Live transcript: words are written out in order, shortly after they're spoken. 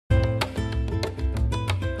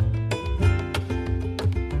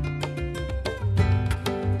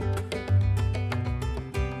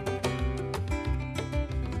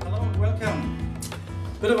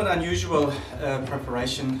Bit of an unusual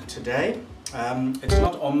preparation today. It's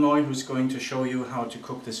not Omnoy who's going to show you how to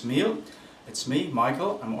cook this meal. It's me,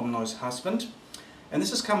 Michael. I'm Omnoy's husband. And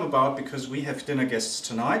this has come about because we have dinner guests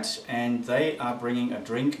tonight and they are bringing a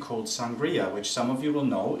drink called sangria, which some of you will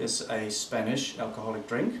know is a Spanish alcoholic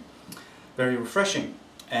drink. Very refreshing.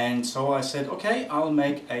 And so I said, okay, I'll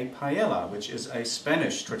make a paella, which is a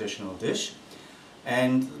Spanish traditional dish.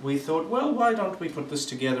 And we thought, well, why don't we put this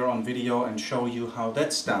together on video and show you how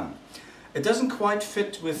that's done. It doesn't quite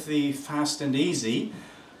fit with the fast and easy,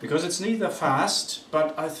 because it's neither fast,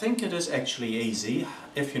 but I think it is actually easy,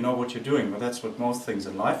 if you know what you're doing. But that's what most things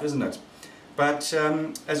in life, isn't it? But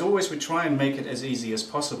as always, we try and make it as easy as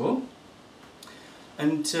possible.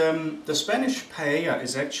 And the Spanish paella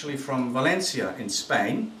is actually from Valencia in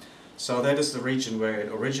Spain. So that is the region where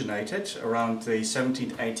it originated, around the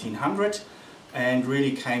 17th, 1800s. And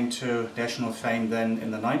really came to national fame then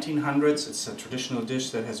in the 1900s. It's a traditional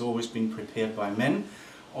dish that has always been prepared by men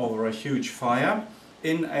over a huge fire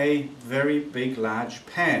in a very big, large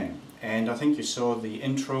pan. And I think you saw the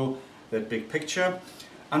intro, that big picture.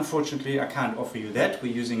 Unfortunately, I can't offer you that.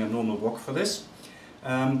 We're using a normal wok for this.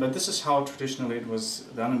 But this is how traditionally it was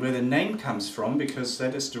done, and where the name comes from, because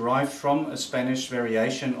that is derived from a Spanish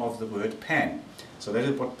variation of the word pan. So that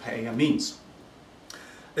is what paella means.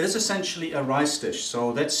 It is essentially a rice dish,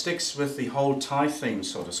 so that sticks with the whole Thai theme,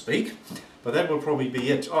 so to speak. But that will probably be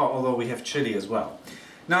it, although we have chili as well.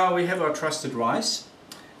 Now we have our trusted rice,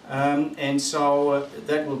 and so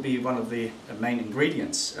that will be one of the main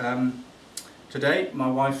ingredients. Today my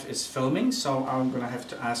wife is filming, so I'm going to have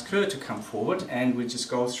to ask her to come forward and we just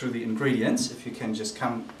go through the ingredients. If you can just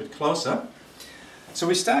come a bit closer. So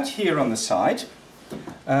we start here on the side.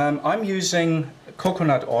 I'm using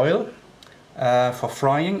coconut oil. For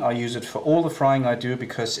frying. I use it for all the frying I do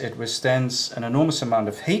because it withstands an enormous amount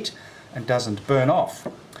of heat and doesn't burn off.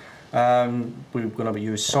 We're going to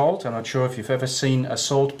use salt. I'm not sure if you've ever seen a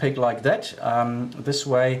salt pig like that. This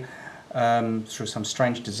way, through some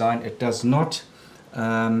strange design, it does not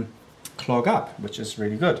clog up, which is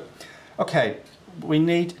really good. Okay, we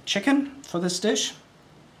need chicken for this dish.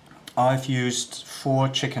 I've used 4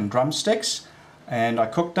 chicken drumsticks and I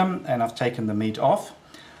cooked them and I've taken the meat off.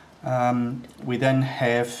 We then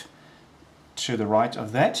have, to the right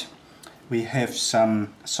of that, we have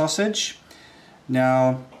some sausage.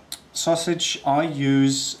 Now, sausage, I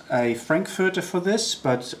use a Frankfurter for this,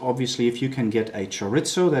 but obviously if you can get a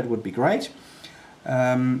chorizo, that would be great.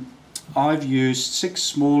 I've used 6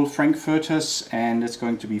 small Frankfurters and it's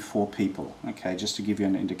going to be 4 people. Okay, just to give you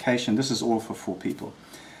an indication, this is all for 4 people.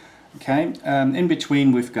 Okay, in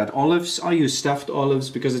between we've got olives. I use stuffed olives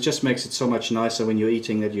because it just makes it so much nicer when you're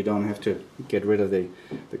eating that you don't have to get rid of the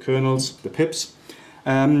kernels, the pips.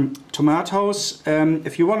 Tomatoes,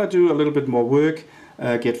 if you want to do a little bit more work,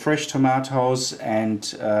 get fresh tomatoes and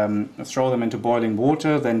throw them into boiling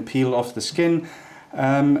water, then peel off the skin.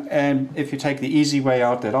 And if you take the easy way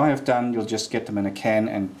out that I have done, you'll just get them in a can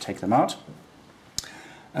and take them out.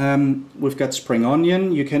 We've got spring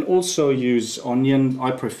onion. You can also use onion.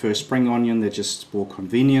 I prefer spring onion, they're just more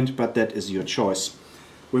convenient, but that is your choice.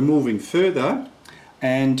 We're moving further,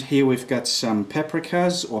 and here we've got some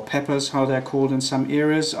paprikas, or peppers how they're called in some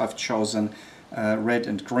areas. I've chosen red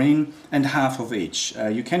and green, and half of each.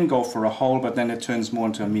 You can go for a whole, but then it turns more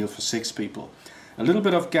into a meal for 6 people. A little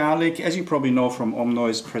bit of garlic, as you probably know from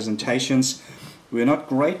Omnoy's presentations. We're not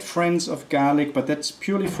great friends of garlic, but that's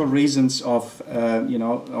purely for reasons of, you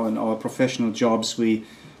know, in our professional jobs we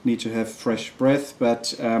need to have fresh breath.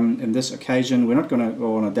 But in this occasion we're not going to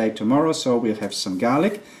go on a date tomorrow, so we'll have some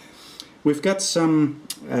garlic. We've got some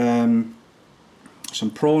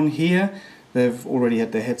prawn here. They've already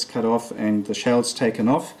had their heads cut off and the shells taken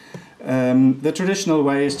off. The traditional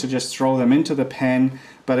way is to just throw them into the pan,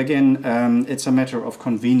 but again it's a matter of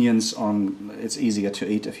convenience. It's easier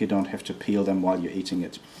to eat if you don't have to peel them while you're eating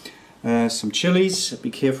it. Some chilies, be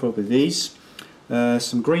careful with these.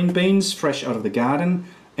 Some green beans fresh out of the garden,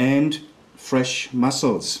 and fresh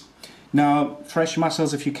mussels. Now, fresh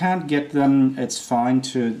mussels, if you can't get them, it's fine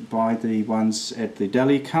to buy the ones at the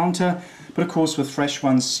deli counter, but of course with fresh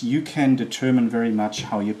ones you can determine very much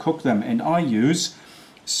how you cook them, and I use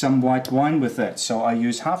some white wine with that. So I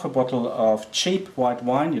use half a bottle of cheap white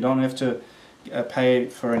wine. You don't have to pay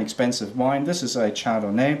for an expensive wine. This is a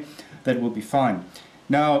Chardonnay. That will be fine.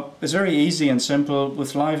 Now, it's very easy and simple.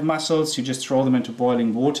 With live mussels, you just throw them into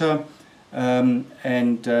boiling water, and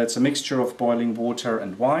it's a mixture of boiling water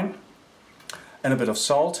and wine and a bit of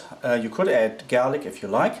salt. You could add garlic if you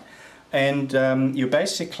like, and you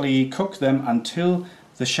basically cook them until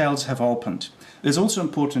the shells have opened. It's also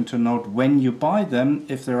important to note when you buy them,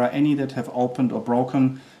 if there are any that have opened or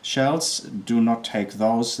broken shells, do not take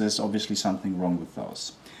those. There's obviously something wrong with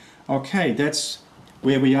those. Okay, that's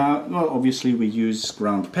where we are. Well, obviously we use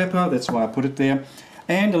ground pepper, that's why I put it there,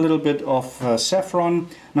 and a little bit of saffron.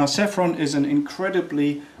 Now saffron is an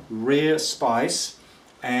incredibly rare spice,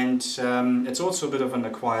 and it's also a bit of an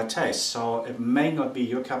acquired taste, so it may not be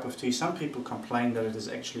your cup of tea. Some people complain that it is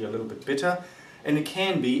actually a little bit bitter, and it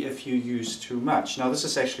can be if you use too much. Now this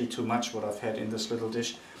is actually too much what I've had in this little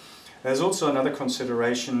dish. There's also another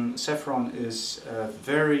consideration. Saffron is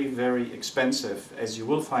very, very expensive, as you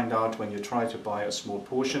will find out when you try to buy a small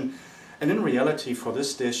portion. And in reality, for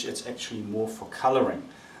this dish, it's actually more for coloring.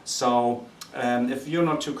 So if you're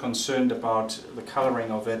not too concerned about the coloring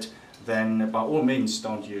of it, then by all means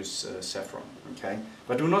don't use saffron. Okay?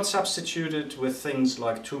 But do not substitute it with things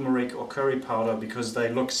like turmeric or curry powder, because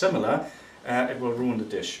they look similar. It will ruin the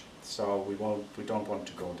dish. So we don't want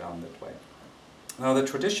to go down that way. Now the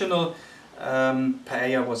traditional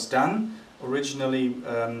paella was done originally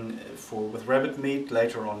with rabbit meat,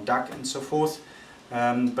 later on duck and so forth.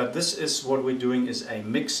 But this is what we're doing, is a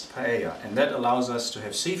mixed paella, and that allows us to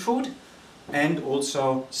have seafood and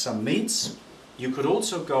also some meats. You could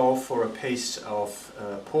also go for a piece of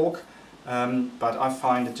pork, but I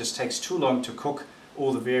find it just takes too long to cook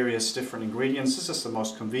all the various different ingredients. This is the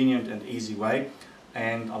most convenient and easy way,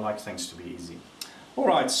 and I like things to be easy.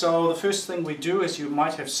 Alright, so the first thing we do, as you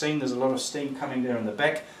might have seen, there's a lot of steam coming there in the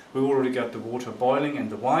back. We've already got the water boiling and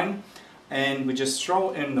the wine, and we just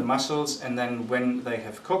throw in the mussels, and then when they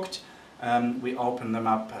have cooked, we open them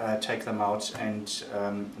up, take them out, and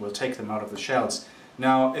we'll take them out of the shells.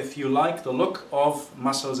 Now if you like the look of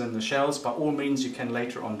mussels in the shells, by all means you can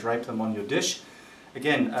later on drape them on your dish.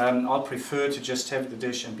 Again, I'll prefer to just have the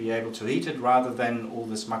dish and be able to eat it, rather than all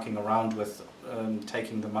this mucking around with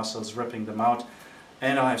taking the mussels, ripping them out.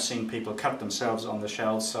 And I have seen people cut themselves on the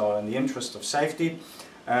shells, so in the interest of safety,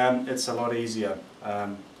 it's a lot easier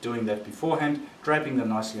doing that beforehand, draping them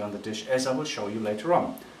nicely on the dish, as I will show you later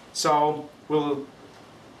on. So we'll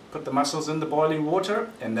put the mussels in the boiling water,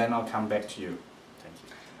 and then I'll come back to you. Thank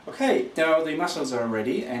you. Okay, now the mussels are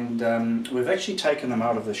ready, and we've actually taken them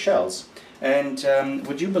out of the shells. And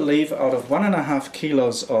would you believe, out of 1.5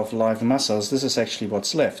 kilos of live mussels, this is actually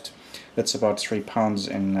what's left. That's about 3 pounds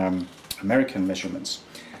in American measurements.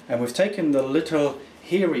 And we've taken the little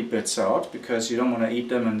hairy bits out, because you don't want to eat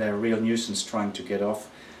them and they're a real nuisance trying to get off.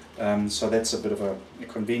 So that's a bit of a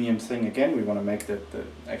convenient thing. Again, we want to make the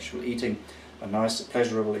actual eating a nice,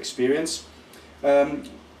 pleasurable experience.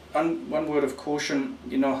 One word of caution,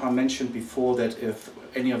 you know how I mentioned before that if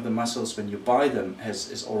any of the mussels, when you buy them,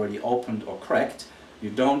 is already opened or cracked,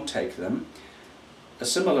 you don't take them. A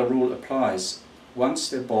similar rule applies. Once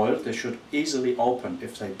they're boiled, they should easily open.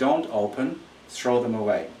 If they don't open, throw them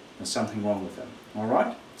away. There's something wrong with them.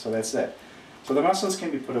 Alright? So that's that. So the mussels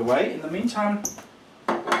can be put away. In the meantime,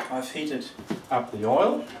 I've heated up the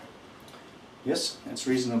oil. Yes, it's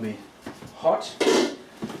reasonably hot.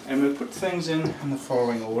 And we'll put things in the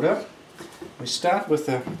following order. We start with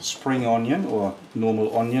the spring onion, or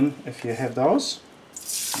normal onion if you have those.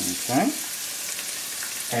 Okay.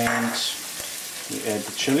 And we add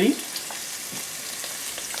the chili.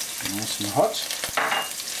 Nice and hot,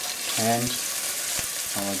 and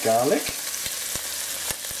our garlic,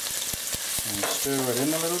 and stir it in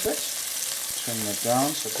a little bit, trim it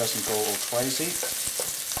down so it doesn't go all crazy,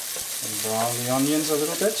 and brown the onions a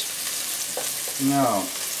little bit. Now,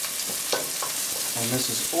 and this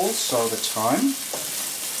is also the time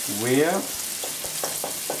where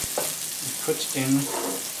we put in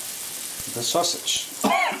the sausage.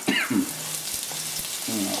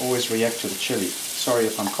 I always react to the chili. Sorry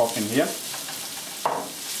if I'm coughing here.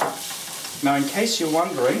 Now, in case you're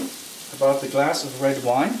wondering about the glass of red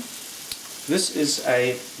wine, this is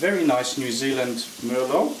a very nice New Zealand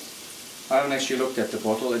Merlot. I haven't actually looked at the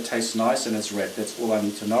bottle. It tastes nice and it's red. That's all I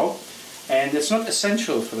need to know. And it's not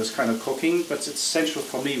essential for this kind of cooking, but it's essential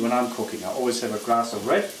for me when I'm cooking. I always have a glass of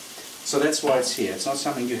red, so that's why it's here. It's not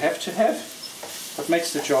something you have to have, but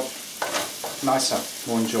makes the job nicer,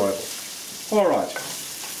 more enjoyable. Alright.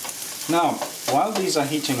 Now, while these are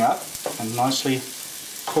heating up and nicely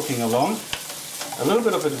cooking along, a little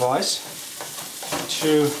bit of advice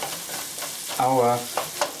to our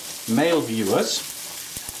male viewers,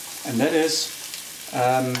 and that is,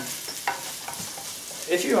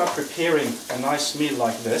 if you are preparing a nice meal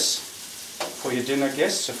like this for your dinner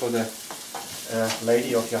guests, or for the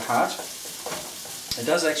lady of your heart, it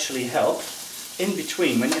does actually help in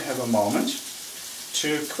between, when you have a moment,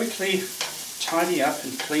 to quickly tidy up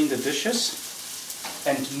and clean the dishes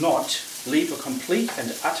and not leave a complete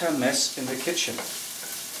and utter mess in the kitchen.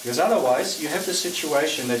 Because otherwise you have the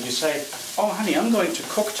situation that you say, oh honey, I'm going to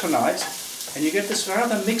cook tonight, and you get this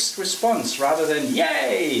rather mixed response rather than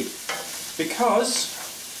yay! Because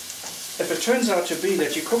if it turns out to be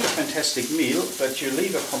that you cook a fantastic meal, but you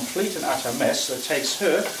leave a complete and utter mess that takes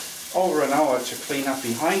her over an hour to clean up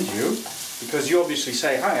behind you, because you obviously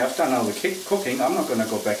say, hi, I've done all the cooking, I'm not going to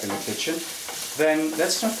go back in the kitchen, then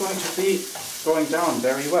that's not going to be going down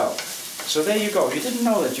very well. So there you go. You didn't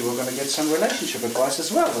know that you were going to get some relationship advice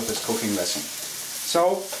as well with this cooking lesson.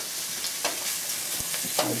 So,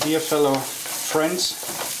 my dear fellow friends,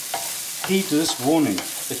 heed this warning.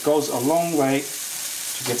 It goes a long way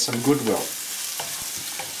to get some goodwill.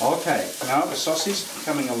 Okay, now the sausage is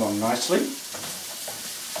coming along nicely.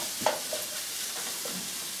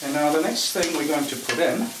 And now the next thing we're going to put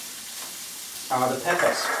in are the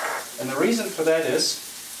peppers. And the reason for that is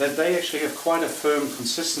that they actually have quite a firm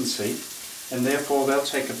consistency, and therefore they'll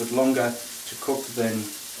take a bit longer to cook than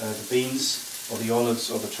the beans or the olives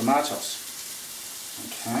or the tomatoes.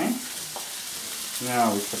 Okay,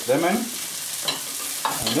 now we put them in.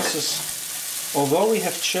 And this is, although we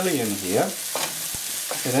have chili in here,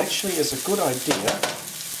 it actually is a good idea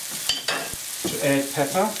to add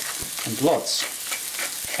pepper and lots.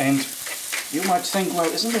 And you might think,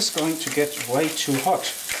 well, isn't this going to get way too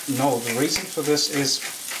hot? No, the reason for this is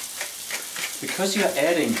because you're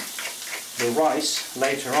adding the rice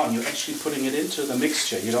later on, you're actually putting it into the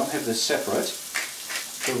mixture. You don't have this separate.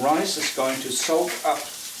 The rice is going to soak up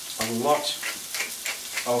a lot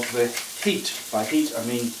of the heat. By heat I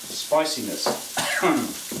mean spiciness.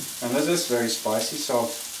 And this is very spicy, so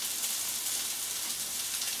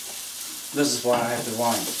this is why I have the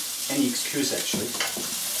wine. Any excuse actually.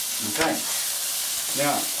 Okay.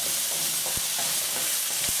 Now,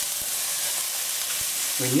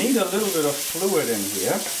 we need a little bit of fluid in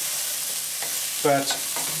here, but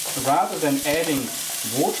rather than adding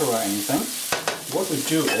water or anything, what we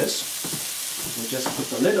do is we just put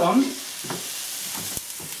the lid on,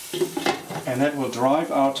 and that will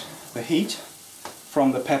drive out the heat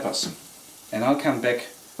from the peppers. And I'll come back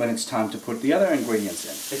when it's time to put the other ingredients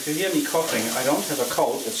in. If you hear me coughing, I don't have a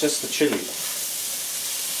cold, it's just the chili.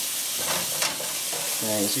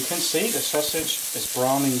 Okay, as you can see, the sausage is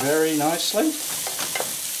browning very nicely.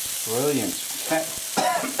 Brilliant. Okay.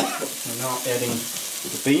 We're now adding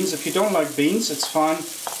the beans. If you don't like beans, it's fine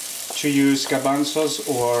to use garbanzos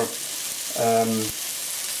or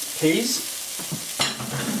peas.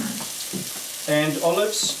 And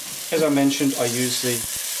olives, as I mentioned, I use the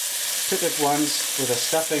pitted ones with a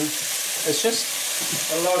stuffing. It's just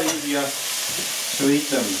a lot easier to eat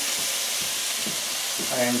them.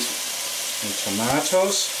 And the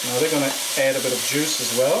tomatoes, now they're going to add a bit of juice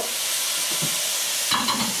as well.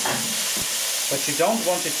 But you don't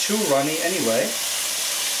want it too runny anyway.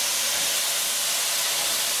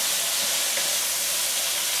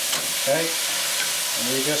 Okay, and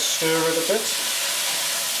we just stir it a bit.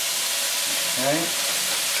 Okay.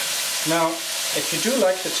 Now, if you do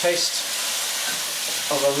like the taste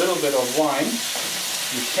of a little bit of wine,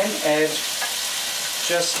 you can add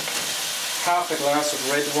just half a glass of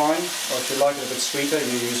red wine, or if you like it a bit sweeter,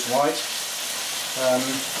 you use white.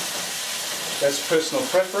 That's personal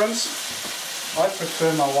preference. I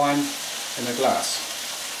prefer my wine in a glass.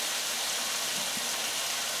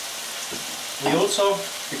 We also,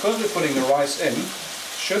 because we're putting the rice in,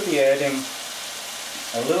 should be adding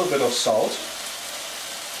a little bit of salt.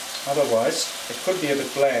 Otherwise, it could be a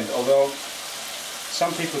bit bland, although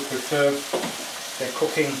some people prefer their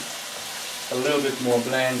cooking a little bit more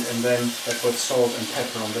bland and then they put salt and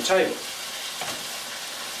pepper on the table.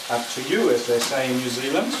 Up to you, as they say in New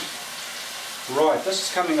Zealand. Right, this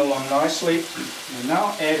is coming along nicely. We're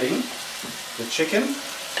now adding the chicken.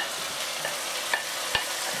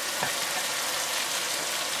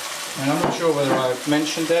 And I'm not sure whether I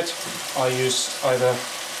mentioned that. I used either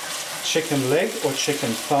chicken leg or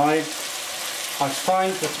chicken thigh. I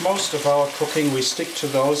find with most of our cooking we stick to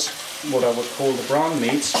those, what I would call the brown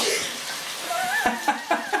meats.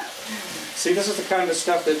 See, this is the kind of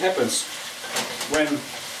stuff that happens when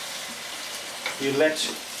you let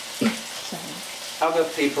other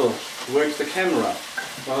people work the camera.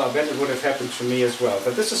 Well, I bet it would have happened to me as well.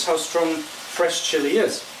 But this is how strong fresh chili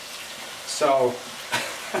is. So,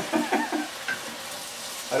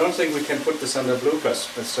 I don't think we can put this under bloopers.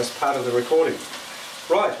 It's just part of the recording.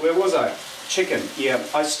 Right, where was I? Chicken. Yeah,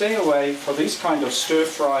 I stay away for these kind of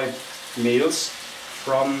stir-fry meals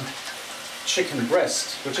from chicken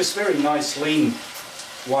breast, which is very nice lean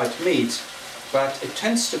white meat, but it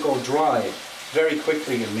tends to go dry very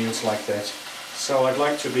quickly in meals like that. So I'd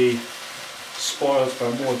like to be spoiled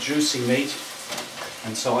by more juicy meat,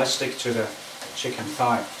 and so I stick to the chicken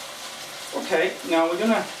thigh. Okay, now we're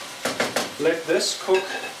gonna let this cook.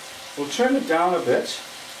 We'll turn it down a bit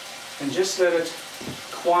and just let it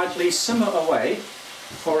quietly simmer away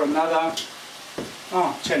for another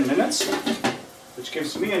 10 minutes, which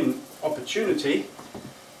gives me an opportunity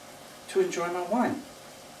to enjoy my wine.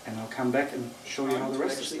 And I'll come back and show you how the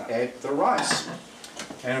rest is done. Add the rice.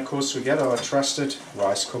 And of course we get our trusted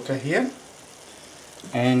rice cooker here.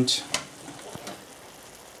 And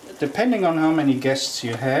depending on how many guests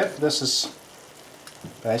you have, this is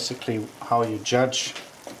basically how you judge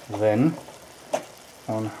then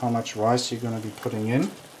on how much rice you're going to be putting in.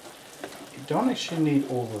 You don't actually need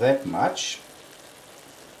all that much.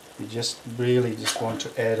 You just really want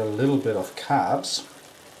to add a little bit of carbs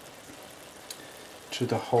to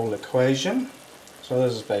the whole equation. So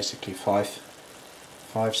this is basically five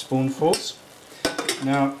spoonfuls.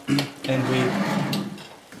 Now, and we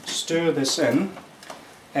stir this in,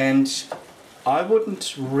 and I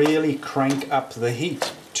wouldn't really crank up the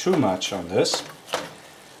heat too much on this.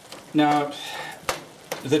 Now,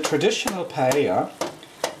 the traditional paella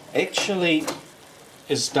actually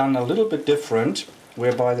is done a little bit different,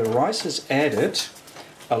 whereby the rice is added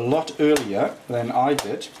a lot earlier than I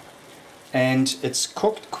did, and it's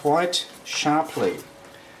cooked quite sharply.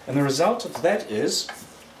 And the result of that is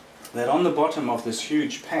that on the bottom of this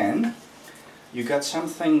huge pan you got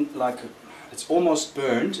something like, it's almost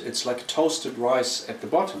burned, it's like toasted rice at the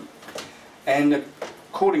bottom. And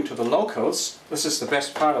according to the locals, this is the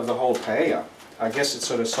best part of the whole paella. I guess it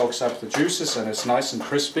sort of soaks up the juices and it's nice and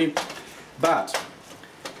crispy. But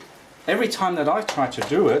every time that I tried to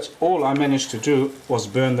do it, all I managed to do was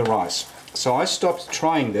burn the rice. So I stopped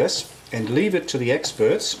trying this and leave it to the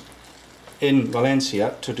experts in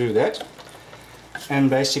Valencia to do that. And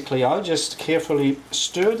basically I'll just carefully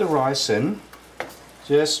stir the rice in,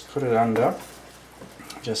 just put it under,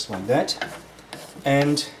 just like that,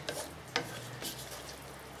 and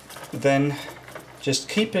then just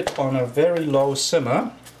keep it on a very low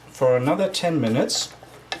simmer for another 10 minutes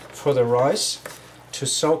for the rice to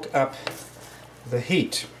soak up the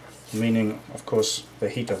heat, meaning of course the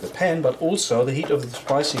heat of the pan, but also the heat of the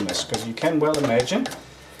spiciness, because you can well imagine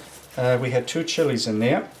we had 2 chilies in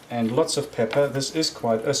there and lots of pepper. This is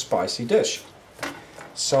quite a spicy dish.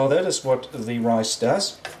 So that is what the rice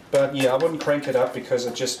does. But yeah, I wouldn't crank it up because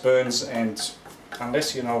it just burns, and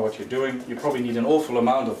unless you know what you're doing, you probably need an awful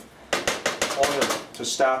amount of oil to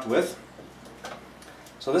start with.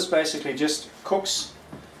 So this basically just cooks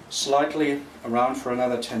slightly around for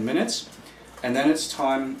another 10 minutes, and then it's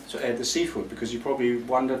time to add the seafood, because you probably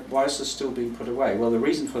wondered, why is this still being put away? Well, the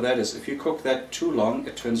reason for that is if you cook that too long,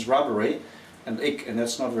 it turns rubbery and ick, and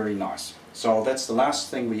that's not very nice. So that's the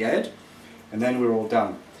last thing we add, and then we're all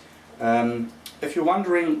done. If you're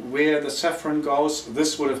wondering where the saffron goes,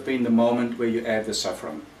 this would have been the moment where you add the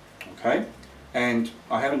saffron. Okay? And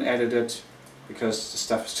I haven't added it because the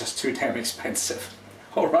stuff is just too damn expensive.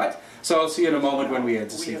 Alright? So I'll see you in a moment when we add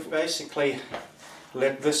the seafood. We have basically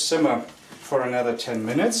let this simmer for another 10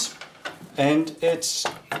 minutes, and it's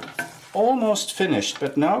almost finished,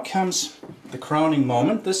 but now comes the crowning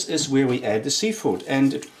moment. This is where we add the seafood,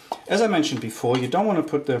 and as I mentioned before, you don't want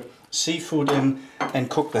to put the seafood in and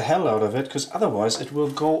cook the hell out of it, because otherwise it will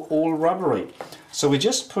go all rubbery. So we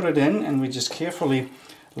just put it in and we just carefully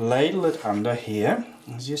ladle it under here,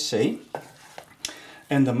 as you see.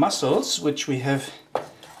 And the mussels, which we have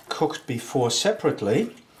cooked before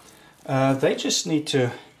separately, they just need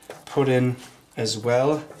to put in as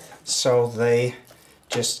well, so they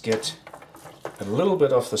just get a little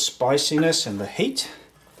bit of the spiciness and the heat.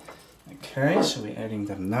 Okay, so we're adding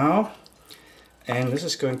them now, and this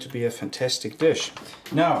is going to be a fantastic dish.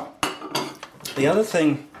 Now, the other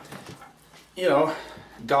thing, you know,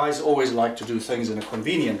 guys always like to do things in a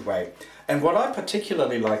convenient way, and what I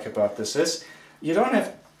particularly like about this is you don't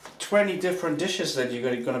have 20 different dishes that you're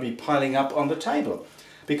going to be piling up on the table,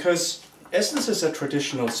 because as this is a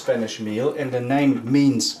traditional Spanish meal and the name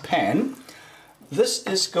means pan, this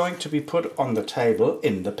is going to be put on the table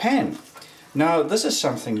in the pan. Now this is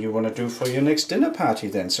something you want to do for your next dinner party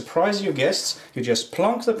then. Surprise your guests, you just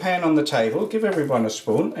plonk the pan on the table, give everyone a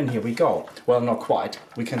spoon, and here we go. Well, not quite,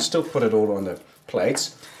 we can still put it all on the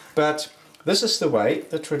plates, but this is the way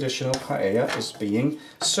the traditional paella is being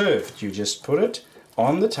served. You just put it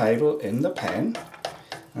on the table in the pan.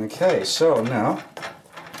 Okay, so now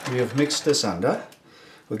we have mixed this under.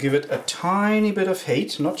 We'll give it a tiny bit of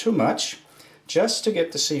heat, not too much, just to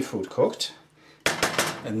get the seafood cooked,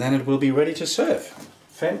 and then it will be ready to serve.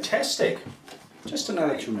 Fantastic! Just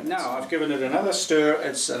another 2 minutes. Now I've given it another stir.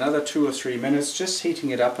 It's another 2 or 3 minutes, just heating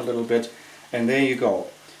it up a little bit, And there you go.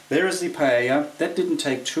 There is the paella. That didn't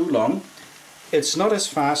take too long. It's not as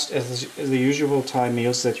fast as the usual Thai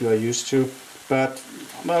meals that you are used to, but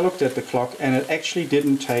I looked at the clock and it actually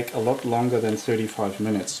didn't take a lot longer than 35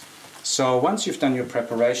 minutes. So once you've done your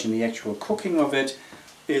preparation, the actual cooking of it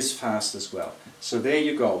is fast as well. So there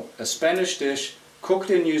you go, a Spanish dish cooked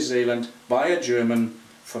in New Zealand by a German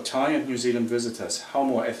for Thai and New Zealand visitors. How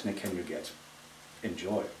more ethnic can you get?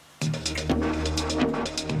 Enjoy.